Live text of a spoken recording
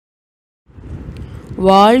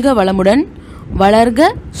வாழ்க வளமுடன், வளர்க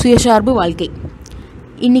சுயசார்பு வாழ்க்கை.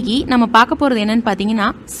 இன்னைக்கு நம்ம பார்க்க போகிறது என்னன்னு பார்த்தீங்கன்னா,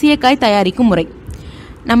 சீயக்காய் தயாரிக்கும் முறை.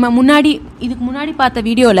 நம்ம இதுக்கு முன்னாடி பார்த்த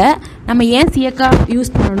வீடியோவில் நம்ம ஏன் சீயக்காய்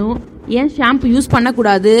யூஸ் பண்ணணும், ஏன் ஷாம்பு யூஸ்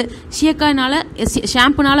பண்ணக்கூடாது,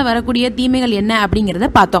 ஷாம்புனால வரக்கூடிய தீமைகள் என்ன அப்படிங்கிறத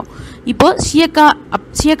பார்த்தோம். இப்போது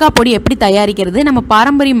சீயக்காய் பொடி எப்படி தயாரிக்கிறது, நம்ம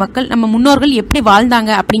பாரம்பரிய மக்கள் நம்ம முன்னோர்கள் எப்படி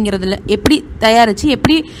வாழ்ந்தாங்க அப்படிங்கிறதுல எப்படி தயாரித்து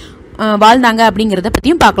எப்படி வாழ்ந்தாங்க அப்படிங்கிறத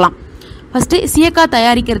பற்றியும் பார்க்கலாம். ஃபஸ்ட்டு சீயக்காய்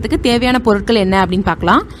தயாரிக்கிறதுக்கு தேவையான பொருட்கள் என்ன அப்படின்னு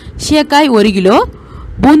பார்க்கலாம். சீயக்காய் 1 கிலோ,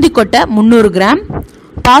 பூந்திக்கொட்டை 300 கிராம்,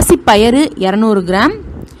 பாசிப்பயறு 200 கிராம்,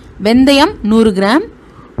 வெந்தயம் 100 கிராம்,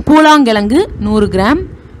 பூலாங்கிழங்கு 100 கிராம்,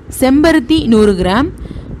 செம்பருத்தி 100 கிராம்,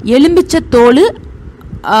 எலும்பிச்சத்தோல்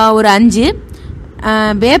ஒரு 5,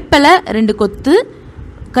 வேப்பலை 2 கொத்து,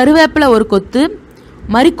 கருவேப்பிலை 1 கொத்து,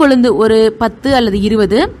 மறிக்கொழுந்து ஒரு 10 அல்லது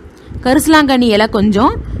 20, கரிசலாங்கண்ணி இலை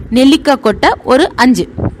கொஞ்சம், நெல்லிக்காய் கொட்டை ஒரு 5.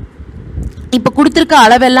 இப்போ கொடுத்துருக்க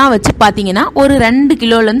அளவெல்லாம் வச்சு பார்த்தீங்கன்னா ஒரு 2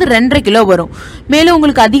 கிலோலேருந்து 2.5 கிலோ வரும். மேலும்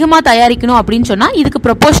உங்களுக்கு அதிகமாக தயாரிக்கணும் அப்படின்னு சொன்னால் இதுக்கு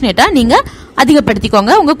ப்ரொபோர்ஷனேட்டாக நீங்கள்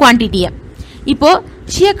அதிகப்படுத்திக்கோங்க உங்கள் குவான்டிட்டியை. இப்போது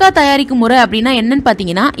சீயக்காய் தயாரிக்கும் முறை அப்படின்னா என்னன்னு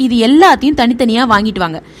பார்த்தீங்கன்னா, இது எல்லாத்தையும் தனித்தனியாக வாங்கிட்டு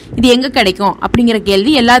வாங்க. இது எங்கே கிடைக்கும் அப்படிங்கிற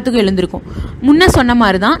கேள்வி எல்லாத்துக்கும் எழுந்திருக்கும். முன்ன சொன்ன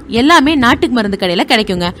மாதிரி தான் எல்லாமே நாட்டுக்கு மருந்து கடையில்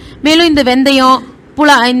கிடைக்குங்க. மேலும் இந்த வெந்தயம்,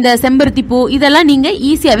 இந்த செம்பருத்தி பூ இதெல்லாம் நீங்கள்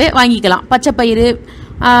ஈஸியாகவே வாங்கிக்கலாம். பச்சைப்பயிறு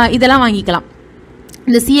இதெல்லாம் வாங்கிக்கலாம்.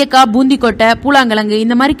 இந்த சீயக்காய், பூந்திக்கொட்டை, பூலாங்கிழங்கு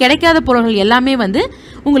இந்த மாதிரி கிடைக்காத பொருட்கள் எல்லாமே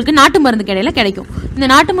உங்களுக்கு நாட்டு மருந்து கடையில் கிடைக்கும். இந்த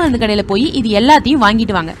நாட்டு மருந்து கடையில் போய் இது எல்லாத்தையும்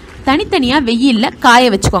வாங்கிட்டு வாங்க. தனித்தனியாக வெயிலில் காய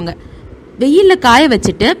வச்சுக்கோங்க. வெயிலில் காய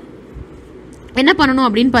வச்சுட்டு என்ன பண்ணணும்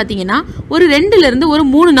அப்படின்னு பார்த்தீங்கன்னா, ஒரு 2லேருந்து ஒரு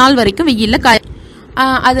 3 நாள் வரைக்கும் வெயிலில் காய.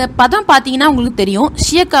 அதை பதம் பார்த்தீங்கன்னா உங்களுக்கு தெரியும்.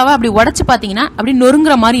 சீயக்காவை அப்படி உடச்சி பார்த்தீங்கன்னா அப்படி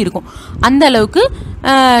நொறுங்குற மாதிரி இருக்கும். அந்த அளவுக்கு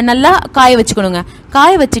நல்லா காய வச்சுக்கணுங்க.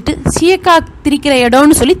 காய வச்சுட்டு சீயக்காய் திரிக்கிற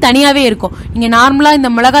இடம்னு சொல்லி தனியாகவே இருக்கும். நீங்கள் நார்மலாக இந்த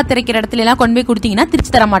மிளகா திரிக்கிற இடத்துல எல்லாம் கொண்டு போய் கொடுத்தீங்கன்னா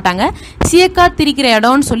திரிச்சு தர மாட்டாங்க. சீயக்காய் திரிக்கிற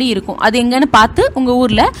இடம்னு சொல்லி இருக்கும். அது எங்கன்னு பார்த்து உங்கள்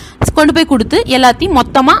ஊரில் கொண்டு போய் கொடுத்து எல்லாத்தையும்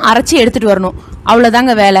மொத்தமாக அரைச்சி எடுத்துகிட்டு வரணும்.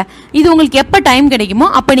 அவ்வளோதாங்க வேலை. இது உங்களுக்கு எப்போ டைம் கிடைக்குமோ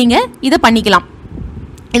அப்போ நீங்கள் இதை பண்ணிக்கலாம்.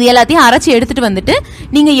 இது எல்லாத்தையும் அரைச்சி எடுத்துகிட்டு வந்துட்டு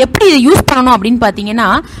நீங்கள் எப்படி இதை யூஸ் பண்ணணும் அப்படின்னு பார்த்தீங்கன்னா,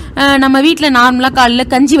 நம்ம வீட்டில் நார்மலாக காலையில்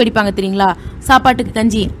கஞ்சி வடிப்பாங்க தெரியுங்களா, சாப்பாட்டுக்கு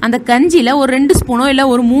கஞ்சி. அந்த கஞ்சியில் ஒரு 2 ஸ்பூனோ இல்லை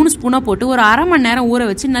ஒரு 3 ஸ்பூனோ போட்டு ஒரு அரை மணி நேரம் ஊற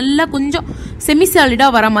வச்சு நல்லா கொஞ்சம் செமி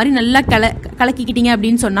சாலிடாக வர மாதிரி நல்லா கலக்கிக்கிட்டீங்க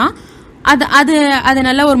அப்படின்னு சொன்னால் அது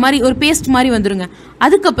நல்லா ஒரு மாதிரி ஒரு பேஸ்ட் மாதிரி வந்துருங்க.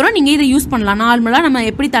 அதுக்கப்புறம் நீங்கள் இதை யூஸ் பண்ணலாம். நார்மலாக நம்ம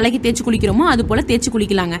எப்படி தலைக்கு தேய்ச்சி குளிக்கிறோமோ அது போல் தேய்ச்சி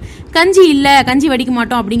குளிக்கலாங்க. கஞ்சி இல்லை, கஞ்சி வடிக்க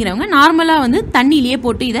மாட்டோம் அப்படிங்கிறவங்க நார்மலாக தண்ணியிலேயே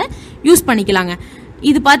போட்டு இதை யூஸ் பண்ணிக்கலாங்க.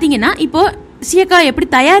 இது பார்த்தீங்கன்னா இப்போ சீயக்காய் எப்படி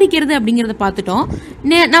தயாரிக்கிறது அப்படிங்கிறத பார்த்துட்டோம்.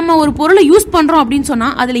 நம்ம ஒரு பொருளை யூஸ் பண்ணுறோம் அப்படின்னு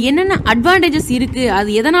சொன்னால் அதில் என்னென்ன அட்வான்டேஜஸ் இருக்குது, அது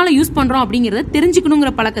எதனால் யூஸ் பண்ணுறோம் அப்படிங்கிறத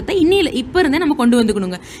தெரிஞ்சுக்கணுங்கிற பழக்கத்தை இப்போ இருந்தே நம்ம கொண்டு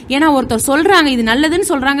வந்துக்கணுங்க. ஏன்னா ஒருத்தர் சொல்கிறாங்க இது நல்லதுன்னு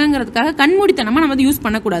சொல்கிறாங்கிறதுக்காக கண்மூடித்தனமாக நம்ம யூஸ்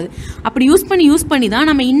பண்ணக்கூடாது. அப்படி யூஸ் பண்ணி தான்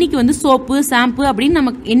நம்ம இன்னைக்கு சோப்பு, ஷாம்பு அப்படின்னு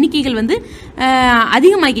நமக்கு எண்ணிக்கைகள்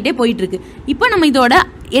அதிகமாகிக்கிட்டே போயிட்டு இருக்கு. இப்போ நம்ம இதோட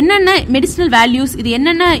என்னென்ன மெடிசினல் வேல்யூஸ், இது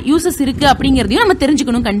என்னென்ன யூசஸ் இருக்குது அப்படிங்கிறதையும் நம்ம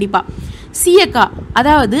தெரிஞ்சுக்கணும் கண்டிப்பாக. சீயக்காய்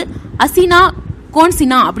அதாவது அசினா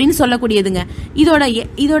கோன்சினா அப்படின்னு சொல்லக்கூடியதுங்க.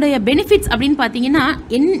 இதோடைய பெனிஃபிட்ஸ் அப்படின்னு பார்த்தீங்கன்னா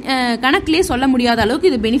கணக்கிலே சொல்ல முடியாத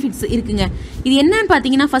அளவுக்கு இது பெனிஃபிட்ஸ் இருக்குங்க. இது என்னன்னு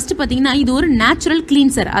பார்த்தீங்கன்னா, ஃபர்ஸ்ட் பார்த்தீங்கன்னா இது ஒரு நேச்சுரல்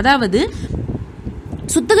கிளீன்சர், அதாவது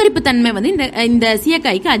சுத்தகரிப்பு தன்மை இந்த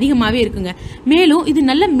சீயக்காய்க்கு அதிகமாகவே இருக்குங்க. மேலும் இது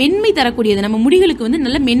நல்ல மென்மை தரக்கூடியது, நம்ம முடிகளுக்கு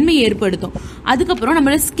நல்ல மென்மையை ஏற்படுத்தும். அதுக்கப்புறம்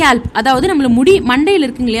நம்மளோட ஸ்கேல்ப், அதாவது நம்மள முடி மண்டையில்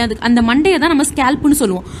இருக்குங்க இல்லையா, அந்த மண்டையை தான் நம்ம ஸ்கேல்ப்னு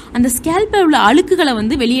சொல்லுவோம். அந்த ஸ்கேல்பில் உள்ள அழுக்குகளை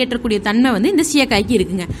வெளியேற்றக்கூடிய தன்மை இந்த சீயக்காய்க்கு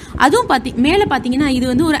இருக்குங்க. அதுவும் மேலே பார்த்தீங்கன்னா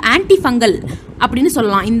இது ஒரு ஆன்டி ஃபங்கல் அப்படின்னு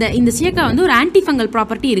சொல்லலாம். இந்த சீயக்காய் ஒரு ஆன்டி ஃபங்கல்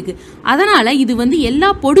ப்ராப்பர்ட்டி இருக்கு. அதனால இது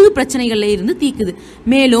எல்லா பொடுகு பிரச்சனைகள்ல இருந்து தீக்குது.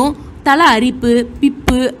 மேலும் தலை அரிப்பு,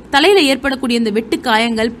 பிப்பு, தலையில ஏற்படக்கூடிய இந்த வெட்டு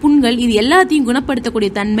காயங்கள், புண்கள் இது எல்லாத்தையும் குணப்படுத்தக்கூடிய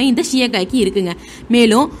தன்மை இந்த சீயக்காய்க்கு இருக்குங்க.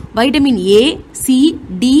 மேலும் vitamin A, C,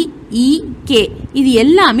 D, E, K இது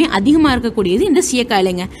எல்லாமே அதிகமாக இருக்கக்கூடியது இந்த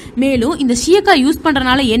சீயக்காயிலங்க. மேலும் இந்த சீயக்காய் யூஸ்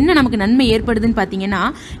பண்றதுனால என்ன நமக்கு நன்மை ஏற்படுதுன்னு பார்த்தீங்கன்னா,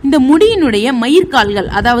 இந்த முடியினுடைய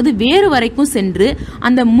மயிர்கால்கள் அதாவது வேறு வரைக்கும் சென்று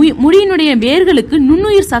அந்த முடியினுடைய வேர்களுக்கு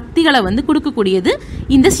நுண்ணுயிர் சக்திகளை கொடுக்கக்கூடியது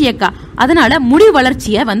இந்த சீயக்காய். அதனால முடி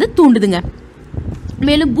வளர்ச்சியை தூண்டுதுங்க.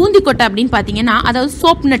 மேலும் பூந்திக்கொட்டை அப்படின்னு பார்த்தீங்கன்னா, அதாவது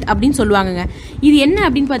சோப் நட் அப்படின்னு சொல்லுவாங்க. இது என்ன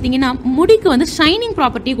அப்படின்னு பார்த்தீங்கன்னா, முடிக்கு ஷைனிங்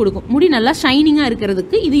ப்ராப்பர்ட்டியை கொடுக்கும். முடி நல்லா ஷைனிங்காக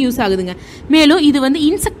இருக்கிறதுக்கு இது யூஸ் ஆகுதுங்க. மேலும் இது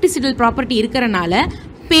இன்செக்டிசிடல் ப்ராப்பர்ட்டி இருக்கிறனால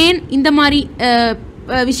பேன் இந்த மாதிரி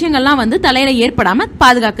விஷயங்கள்லாம் தலையில ஏற்படாமல்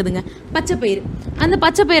பாதுகாக்குதுங்க. பச்சைப்பயிறு, அந்த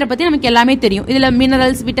பச்சைப்பயிரை பற்றி நமக்கு எல்லாமே தெரியும். இதில்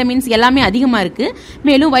மினரல்ஸ், விட்டமின்ஸ் எல்லாமே அதிகமாக இருக்குது.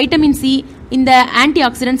 மேலும் வைட்டமின் C, இந்த ஆன்டி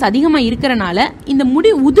ஆக்சிடென்ட்ஸ் அதிகமாக இருக்கிறனால இந்த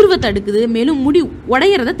முடி உதிர்வை தடுக்குது. மேலும் முடி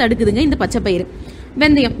உடையிறத தடுக்குதுங்க இந்த பச்சைப்பயிறு.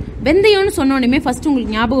 வெந்தயம். வெந்தயம்னு சொன்னோடனே ஃபர்ஸ்ட்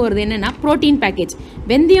உங்களுக்கு ஞாபகம் வருது என்னன்னா புரோட்டீன் பேக்கேஜ்.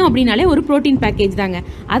 வெந்தயம் அப்படின்னாலே ஒரு புரோட்டீன் பேக்கேஜ் தாங்க.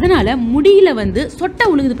 அதனால முடியில வந்து சொட்டை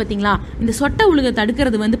உழுகுது பார்த்தீங்களா, இந்த சொட்டை உழுக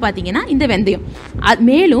தடுக்கிறது வந்து பார்த்தீங்கன்னா இந்த வெந்தயம்.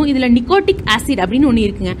 மேலும் இதுல நிக்கோட்டிக் ஆசிட் அப்படின்னு ஒன்று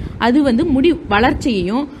இருக்குங்க. அது வந்து முடி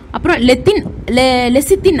வளர்ச்சியையும், அப்புறம்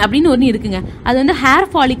லெசித்தின் அப்படின்னு ஒன்று இருக்குங்க. அது வந்து ஹேர்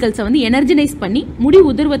ஃபாலிகல்ஸை வந்து எனர்ஜனைஸ் பண்ணி முடி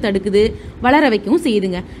உதிர்வை தடுக்குது, வளர வைக்கவும்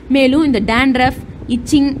செய்யுதுங்க. மேலும் இந்த டேண்ட்ரஃப்,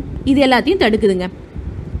 இச்சிங் இது எல்லாத்தையும் தடுக்குதுங்க.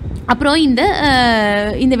 அப்புறம்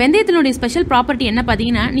இந்த வெந்தயத்தினுடைய ஸ்பெஷல் ப்ராப்பர்ட்டி என்ன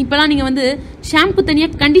பார்த்தீங்கன்னா, இப்போலாம் நீங்கள் வந்து ஷாம்பு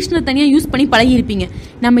தனியாக கண்டிஷனர் தனியாக யூஸ் பண்ணி பழகிருப்பீங்க.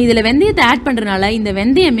 நம்ம இதில் வெந்தயத்தை ஆட் பண்ணுறதுனால இந்த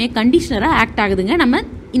வெந்தயமே கண்டிஷனராக ஆக்ட் ஆகுதுங்க நம்ம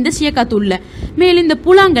இந்த சீயக்காய் தூளில். மேலும் இந்த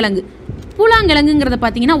பூலாங்கிழங்குங்கிறத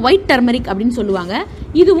பார்த்தீங்கன்னா ஒயிட் டர்மரிக் அப்படின்னு சொல்லுவாங்க.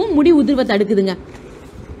 இதுவும் முடி உதிர்வை தடுக்குதுங்க.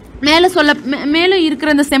 மேலே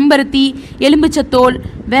இருக்கிற இந்த செம்பருத்தி, எலும்பிச்சத்தோல்,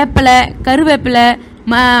 வேப்பிலை, கருவேப்பிலை,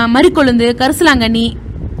 மறிக்கொழுந்து, கரிசலாங்கண்ணி,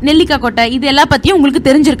 நெல்லிக்காய் கொட்டை இது எல்லாம் பற்றியும்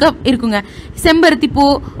உங்களுக்கு இருக்குங்க. செம்பருத்தி பூ,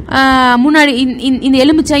 முன்னாடி இந்த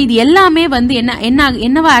எலுமிச்சை இது எல்லாமே வந்து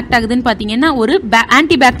என்னவா ஆக்ட் ஆகுதுன்னு பார்த்தீங்கன்னா ஒரு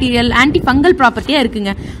ஆன்டி பாக்டீரியல், ஆன்டி ஃபங்கல் ப்ராப்பர்ட்டியாக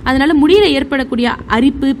இருக்குங்க. அதனால முடியில ஏற்படக்கூடிய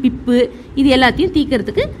அரிப்பு, பிப்பு இது எல்லாத்தையும்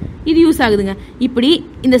தீக்கிறதுக்கு இது யூஸ் ஆகுதுங்க. இப்படி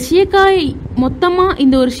இந்த சீயக்காய் மொத்தமாக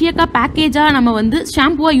இந்த ஒரு சீயக்காய் பேக்கேஜாக நம்ம வந்து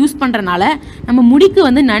ஷாம்புவாக யூஸ் பண்ணுறனால நம்ம முடிக்கு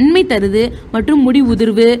வந்து நன்மை தருது மற்றும் முடி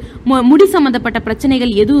உதிர்வு, முடி சம்மந்தப்பட்ட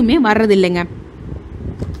பிரச்சனைகள் எதுவுமே வர்றதில்லைங்க.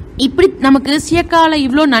 இப்படி நமக்கு சீயக்கால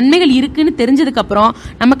இவ்வளோ நன்மைகள் இருக்குன்னு தெரிஞ்சதுக்கு அப்புறம்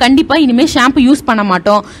நம்ம கண்டிப்பா இனிமே ஷாம்பு யூஸ் பண்ண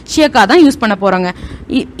மாட்டோம், சீயக்காய் தான் யூஸ் பண்ண போறோங்க.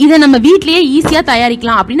 இதை நம்ம வீட்லயே ஈஸியா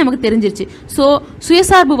தயாரிக்கலாம் அப்படின்னு நமக்கு தெரிஞ்சிருச்சு. ஸோ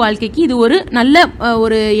சுயசார்பு வாழ்க்கைக்கு இது ஒரு நல்ல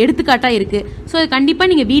ஒரு எடுத்துக்காட்டா இருக்கு. ஸோ கண்டிப்பா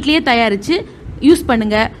நீங்க வீட்லயே தயாரிச்சு யூஸ்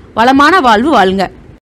பண்ணுங்க. வளமான வாழ்வு வாழுங்க.